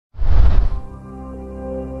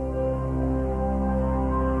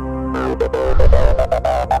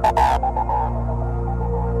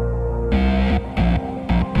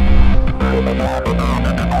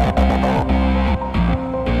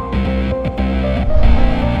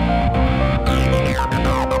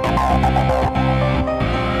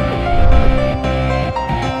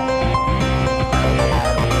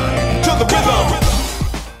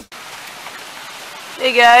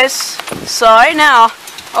Hey guys, so right now,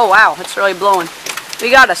 oh wow, it's really blowing.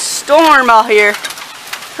 We got a storm out here.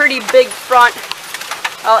 Pretty big front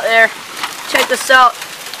out there. Check this out.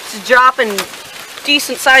 It's dropping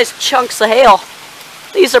decent sized chunks of hail.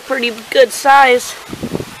 These are pretty good size.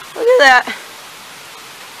 Look at that.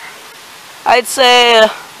 I'd say,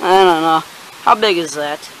 I don't know. How big is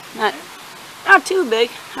that? Not too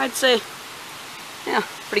big. I'd say, yeah,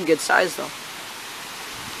 pretty good size though.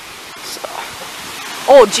 So,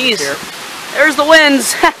 oh geez, there's the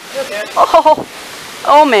winds.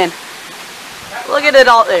 Oh man, look at it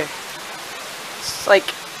out there. It's like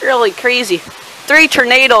really crazy. 3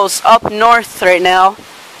 tornadoes up north right now.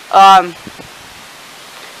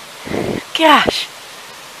 Gosh,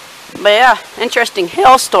 but yeah, interesting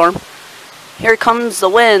hailstorm. Here comes the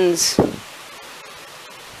winds.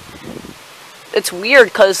 It's weird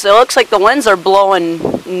because it looks like the winds are blowing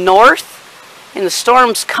north and the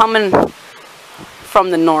storm's coming from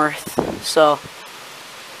the north, so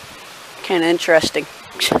kind of interesting.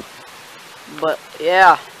 But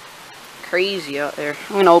yeah, crazy out there.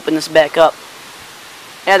 I'm gonna open this back up.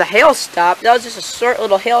 Yeah, the hail stopped. That was just a short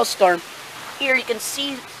little hailstorm. Here you can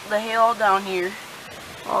see the hail down here.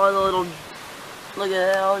 All the little, look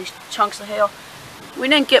at all these chunks of hail. We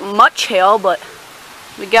didn't get much hail, but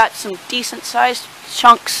we got some decent sized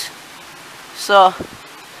chunks. So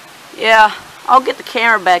yeah, I'll get the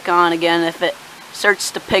camera back on again if it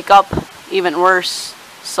starts to pick up even worse.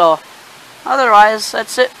 So otherwise,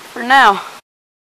 that's it for now.